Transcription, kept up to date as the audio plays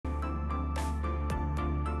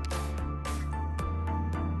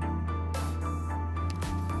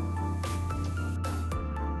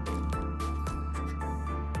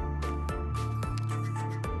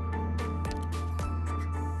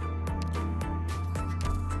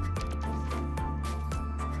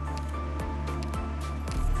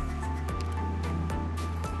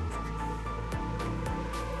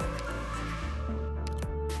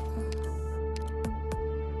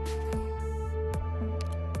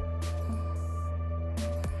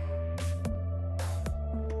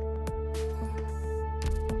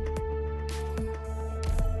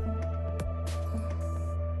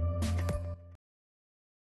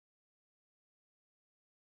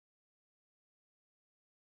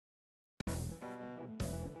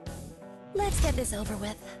Let's get this over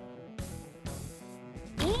with.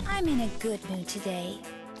 I'm in a good mood today.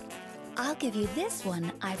 I'll give you this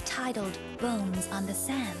one I've titled Bones on the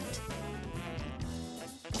Sand.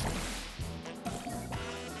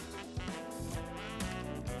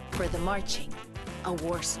 For the marching, a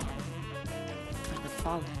war song. For the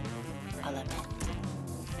fallen, a lament.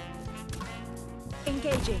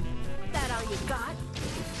 Engaging. That all you got?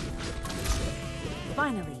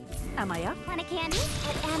 Finally, am I up? Want a candy?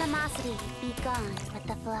 Let animosity be gone with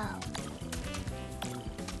the flow.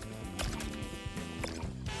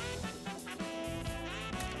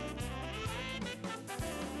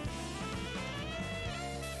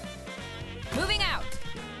 Moving out!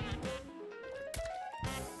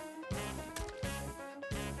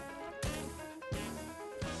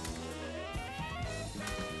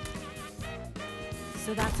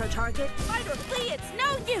 So that's our target? Fight or flee, it's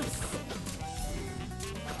no use!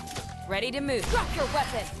 Ready to move. Drop your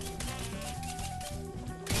weapon!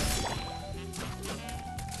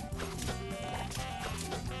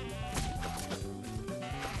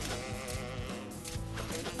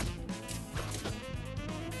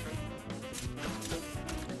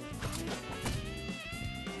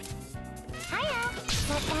 Hiya!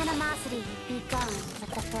 Let animosity be gone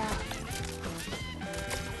with the flow.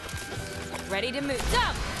 Ready to move.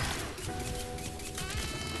 Jump!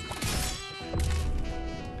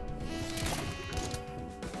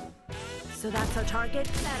 So that's our target?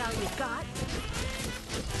 That all you got?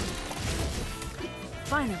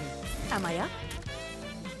 Finally, am I up?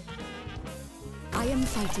 I am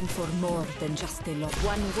fighting for more than just the law.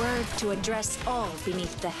 One word to address all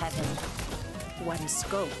beneath the heaven. One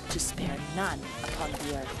scope to spare none upon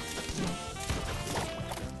the earth.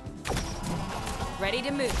 Ready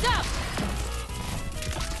to move. Jump!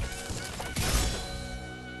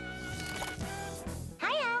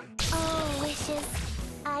 Hiya! Oh, wishes.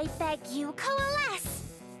 I beg you, coalesce!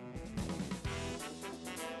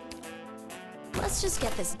 Let's just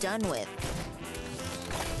get this done with.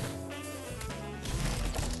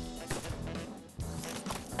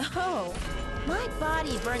 Oh, my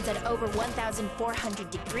body burns at over 1,400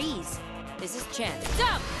 degrees. This is chance.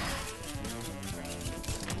 Jump!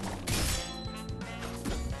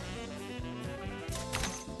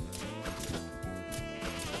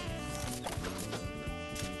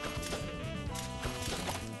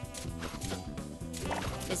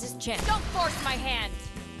 This is chance. Don't force my hand!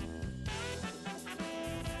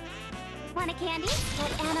 Want a candy?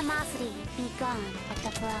 Let animosity be gone with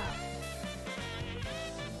the flow.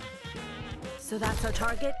 So that's our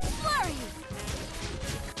target? Flurry!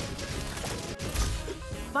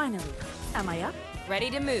 Finally, am I up? Ready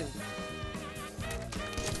to move.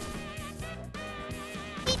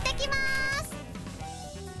 Ittakimasu!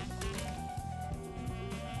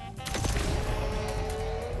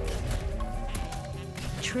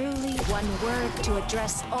 Truly one word to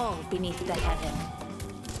address all beneath the heaven.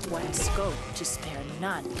 One scope to spare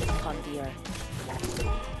none upon the earth.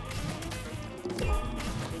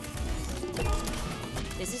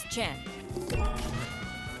 This is Chen.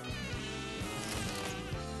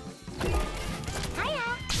 Hiya!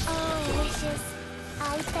 Oh, wishes.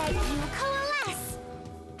 I beg you, coalesce!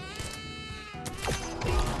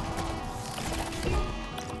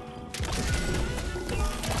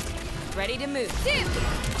 Ready to move. Dip!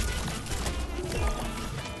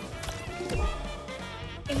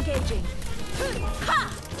 Engaging. Ha!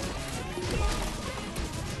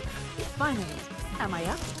 Finally, am I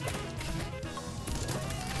up?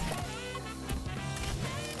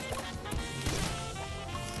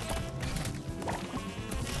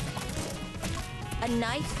 A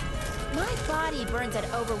knife? My body burns at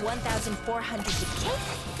over 1,400 degrees.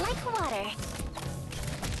 Take like water.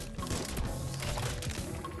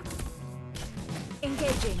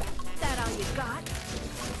 Engaging. That all you got?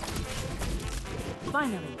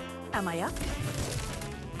 Finally, am I up?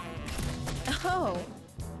 Oh,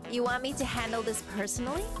 you want me to handle this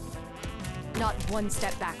personally? Not one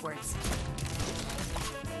step backwards.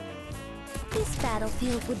 This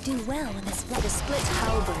battlefield would do well in this The split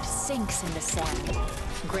halberd sinks in the sand.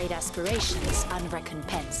 Great aspirations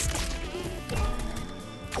unrecompensed.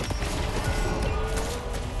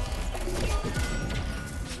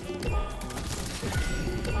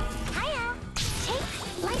 Hiya!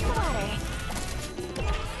 Take like water.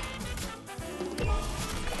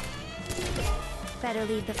 Better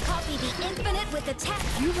leave the copy the infinite with the tech.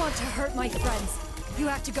 You want to hurt my friends, you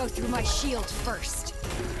have to go through my shield first.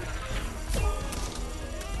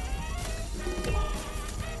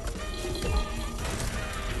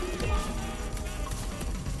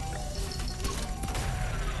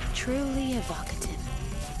 Truly evocative.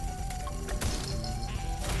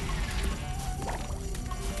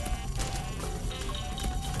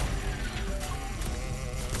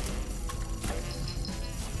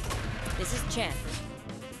 chance.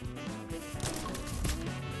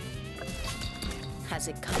 Has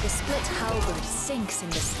it come? The split halberd sinks in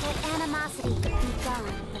the sea. Let animosity be gone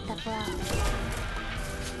with the blow.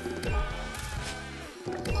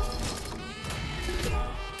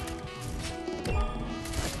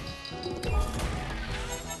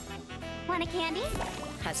 Want a candy?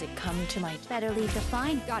 Has it come to my... Better leave the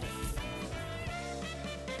fine. Got it.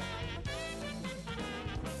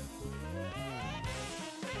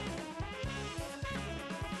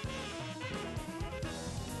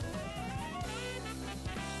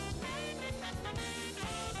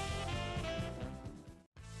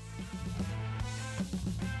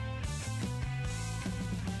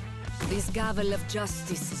 This gavel of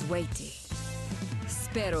justice is weighty.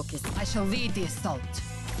 Spero que... I shall lead the assault.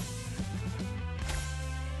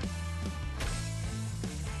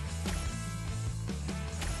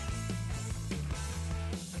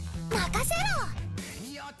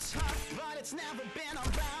 You're tough, but it's never been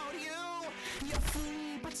about you. You're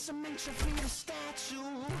free, but cement your feet a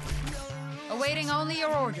statue. Awaiting only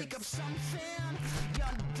your orders. Make up something.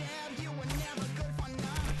 You're dead, you were never good for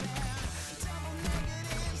nothing. Double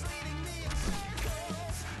negatives leading me in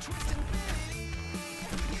circles. Twist infinity,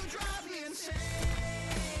 you drive me insane.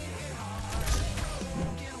 Hit hard,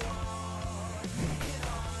 broken wall. Hit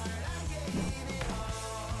hard, I gave it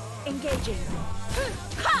all. Engaging.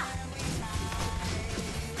 Ha!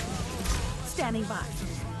 Standing by.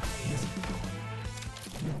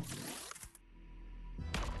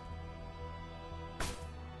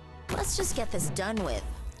 Let's just get this done with.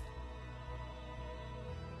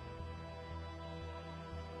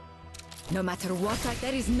 No matter what,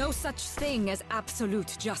 there is no such thing as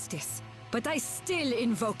absolute justice. But I still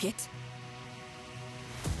invoke it.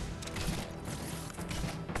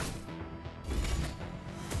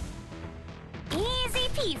 Easy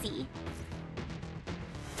peasy.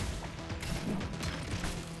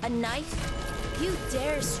 A knife? You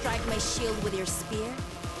dare strike my shield with your spear?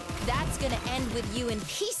 That's gonna end with you in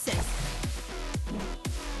pieces!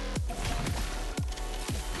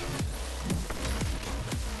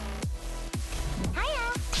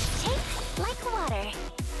 Hiya. Take like water.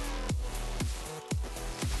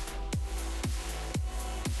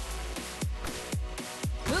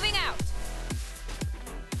 Moving out!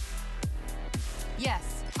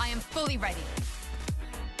 Yes, I am fully ready.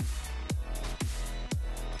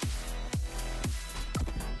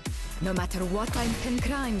 No matter what, can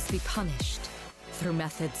crimes be punished through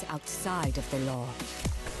methods outside of the law.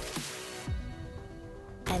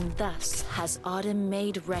 And thus has Autumn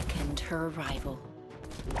made reckoned her arrival.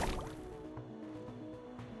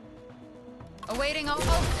 Awaiting all...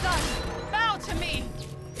 Oh, son! Bow to me!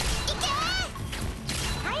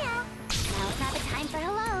 Hiya. Now's not the time for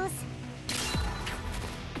hellos.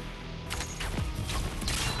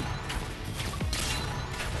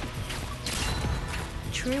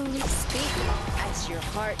 Truly speak as your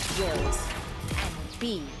heart wills, and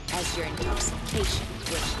be as your intoxication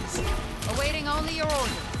wishes. Awaiting only your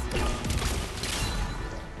orders.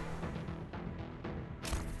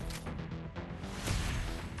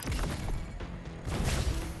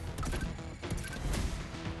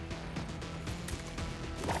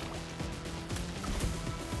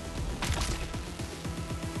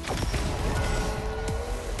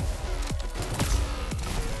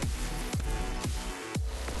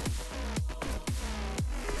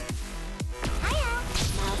 Hiya.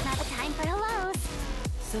 Now's not the time for hellos.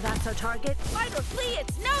 So that's our target? Fight or flee,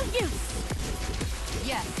 it's no use!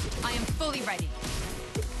 Yes, I am fully ready.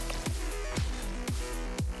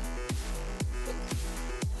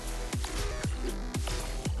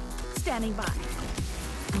 Standing by.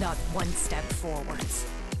 Not one step forwards.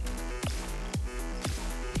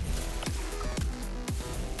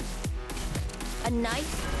 A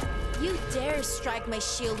knife? You dare strike my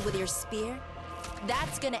shield with your spear?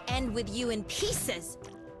 That's gonna end with you in pieces!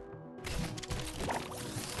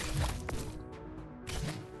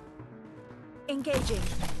 Engaging.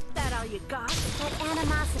 That all you got? Let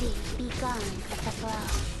animosity be gone with the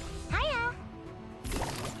blow. Hiya.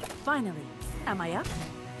 Finally. Am I up?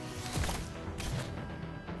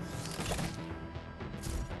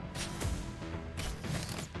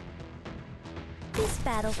 This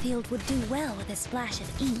battlefield would do well with a splash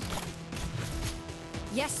of ink.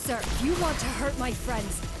 Yes, sir. If you want to hurt my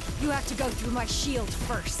friends, you have to go through my shield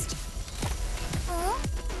first. Huh?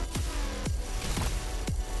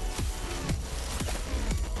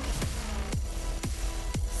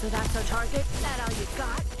 So that's our target? That all you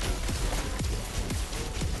got?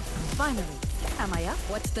 Finally. Am I up?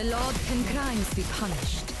 What's the law? Can crimes be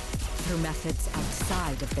punished through methods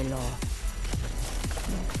outside of the law?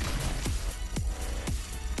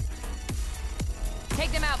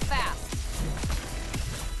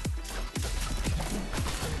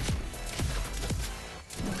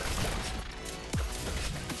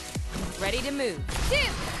 Ready to move.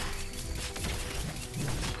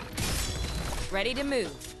 Ready to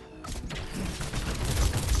move.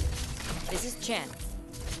 This is Chen.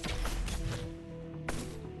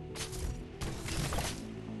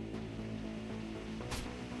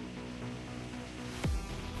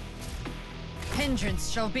 Hindrance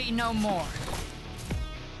shall be no more.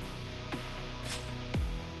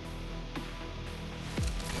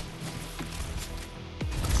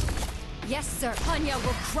 Yes, sir. Anya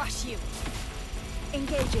will crush you.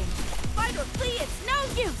 Engaging. Fight or flee, it's no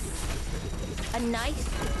use! A knight,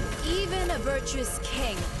 even a virtuous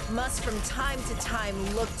king, must from time to time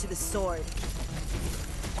look to the sword.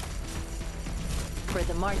 For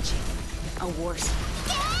the marching, a war song.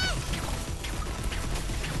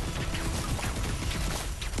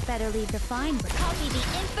 Better leave the fine. Copy the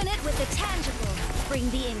infinite with the tangible. Bring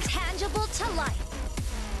the intangible to life.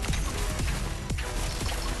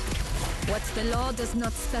 What the law does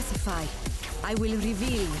not specify, I will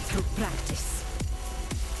reveal through practice.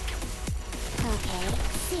 Okay,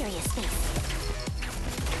 serious face.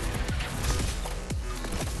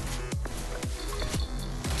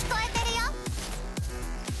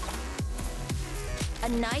 A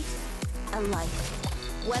knight, a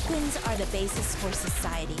life. Weapons are the basis for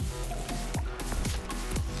society.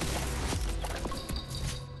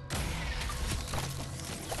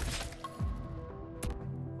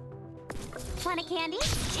 Want a candy?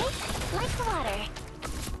 Taste like water.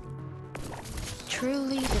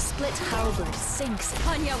 Truly, the split halberd sinks.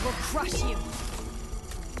 Anya will crush you.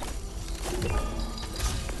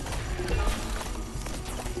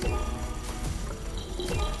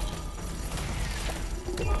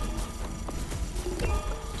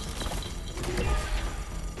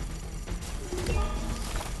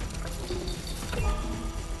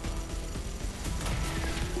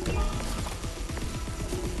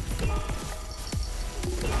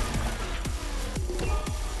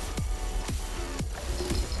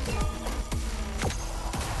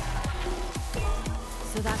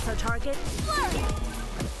 So that's our target? Flurry!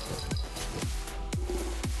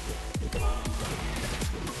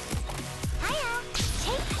 Hiya!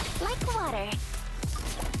 Taste like water.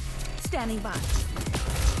 Standing by.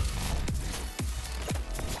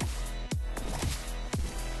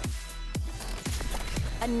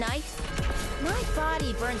 A knife? My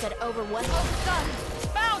body burns at over 100. Oh, son!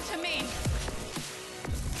 Bow to me!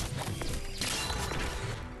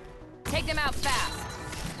 Take them out fast.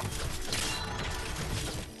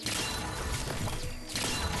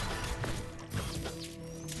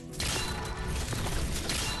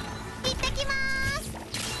 Ittakimasu!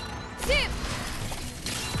 Zip!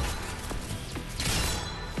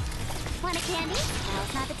 Want a candy?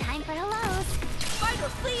 Now's not the time for hellos. Fight or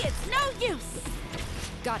flee, it's no use!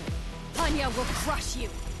 Got it. Anya will crush you.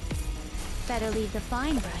 Better leave the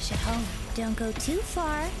fine brush at home. Don't go too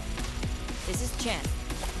far. This is Chen.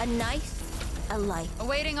 A knife, a life.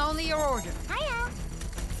 Awaiting only your order. Hiya!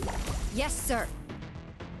 Yes, sir.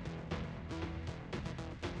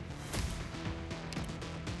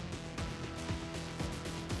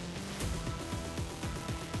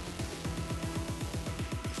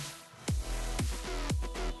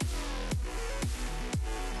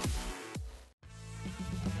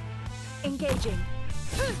 Engaging.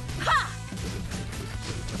 Ha!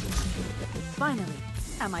 Finally.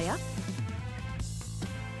 Am I up?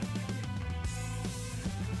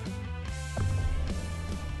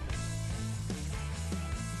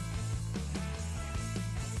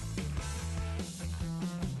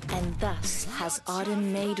 And thus has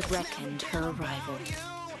Autumn made reckoned her arrival.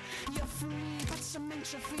 You're free, but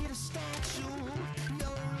cement your feet a statue. No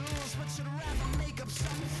rules, but you'd rather make up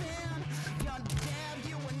something. You're damned,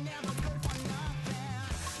 you were never good for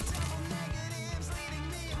nothing. Double negatives leading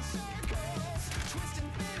me in circles. Twist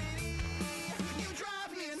infinity, you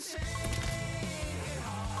drive me insane. Hit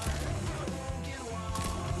hard, broken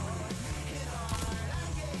wall. Hit hard, I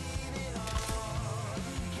gave it all.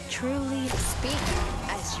 Truly speak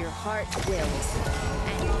as your heart wills,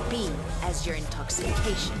 and be as your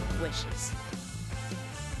intoxication wishes.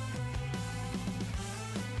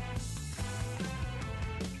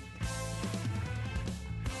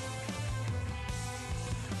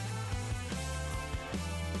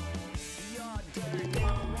 You're dead,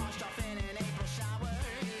 now washed off in an April shower.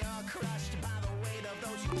 You're crushed by the weight of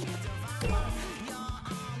those you can't devour.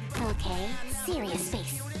 You're Okay, serious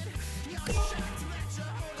face. You're shocked that you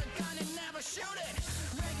hold a gun and never shoot it.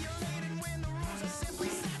 Regulated when the rules are simply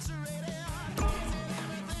saturated. Is it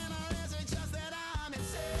everything or is it just that I'm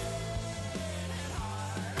insane?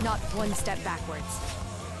 Not one step backwards.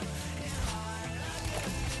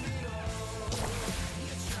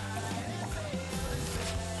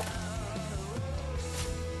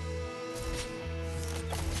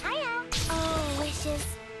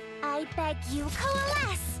 I beg you,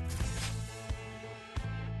 coalesce!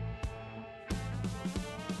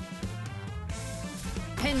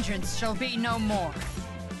 Hindrance shall be no more.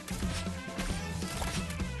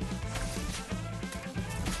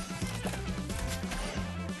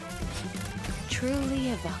 Truly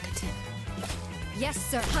evocative. Yes,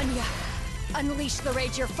 sir. Hanya, unleash the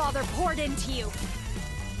rage your father poured into you.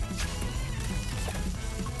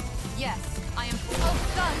 Yes, I am. Oh,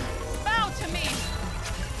 son, bow to me.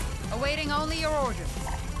 Awaiting only your orders.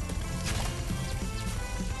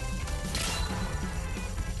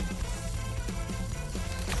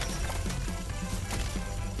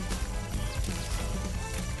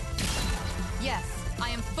 Yes, I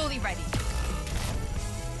am fully ready.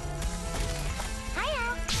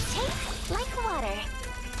 Hiya! Take like water.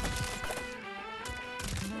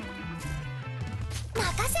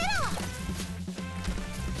 Makasero!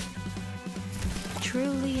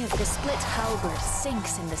 Truly, the split halberd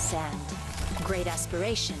sinks in the sand. Great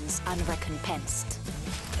aspirations unrecompensed.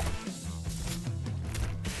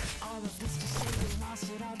 All of this to say you lost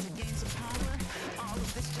it all to gain some power. All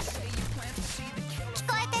of this to say you plan to see the killer 聞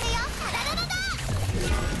こえてるよ。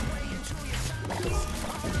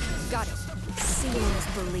Got it. Seeing is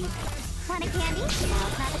believing. Want a candy?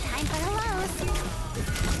 Now's not the time for hellos.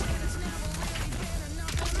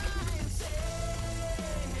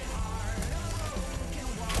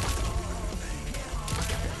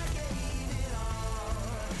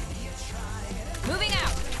 Moving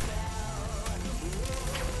out.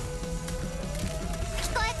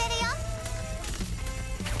 聞こえてるよ。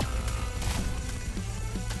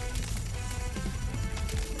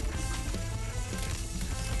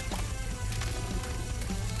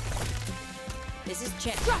This is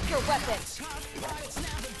Chen. Drop your weapon.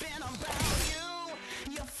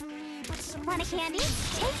 Want a candy?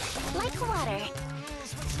 Take like water.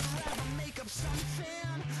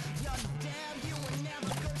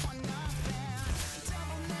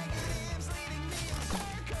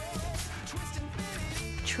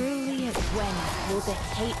 Truly, when will the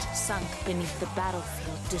hate sunk beneath the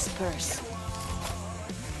battlefield disperse?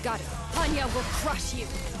 Got it. Hanya will crush you.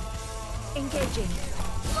 Engaging.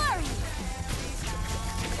 Flurry!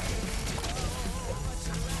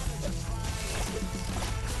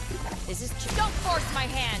 This is Don't force my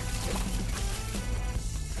hand.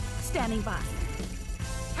 Standing by.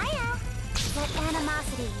 Hiya! Let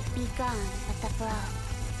animosity be gone with the flow.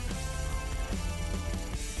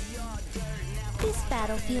 This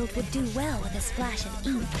battlefield would do well with a splash of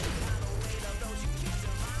ink.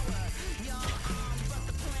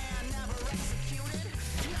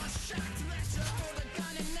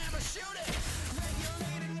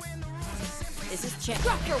 This is Chen.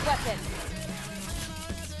 Drop your weapon.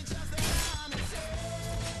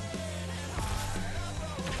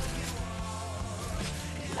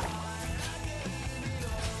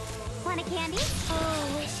 Want a candy?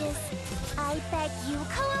 Oh, wishes. I beg you,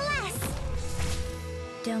 coalesce!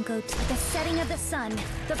 Don't go to the setting of the sun.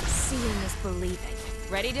 The seeing is believing.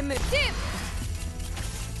 Ready to move. Dip.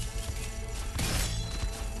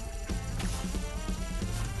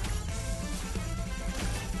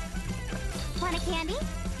 Want a candy?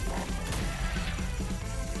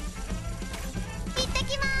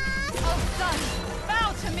 Ittakimasu! Oh, son,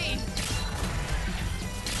 bow to me.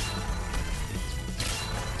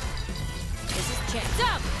 This is Chen.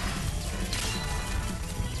 Jump.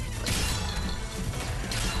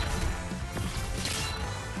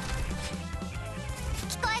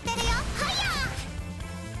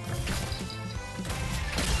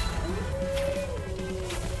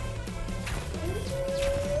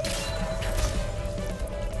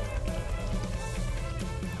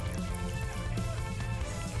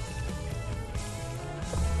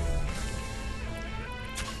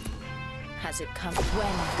 Has it come?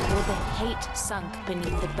 When will the hate sunk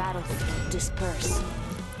beneath the battlefield disperse?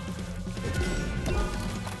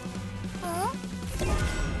 Huh?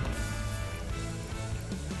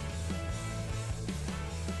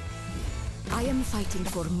 I am fighting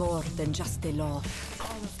for more than just the law.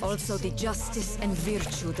 Also the justice and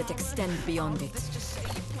virtue that extend beyond it.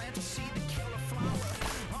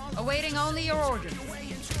 Awaiting only your orders.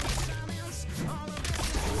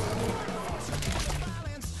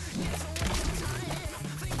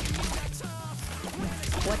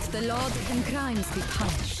 What's the law can crimes be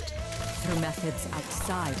punished through methods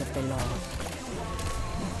outside of the law?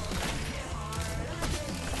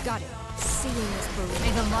 Got it. Seeing is believing.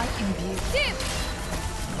 May the light imbue. Dip!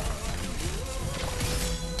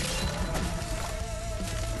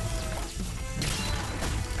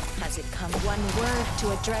 Has it come? One word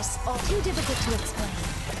to address all. Too difficult to explain.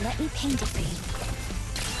 Let me paint it for you.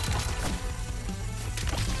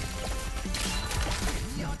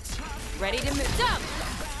 Ready to move. Jump!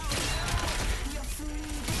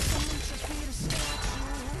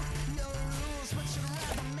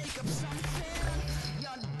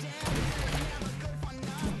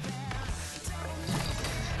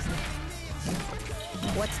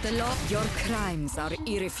 What's the law? Your crimes are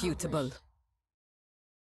irrefutable.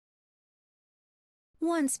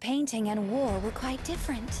 Once painting and war were quite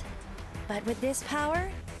different. But with this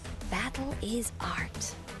power, battle is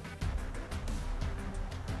art.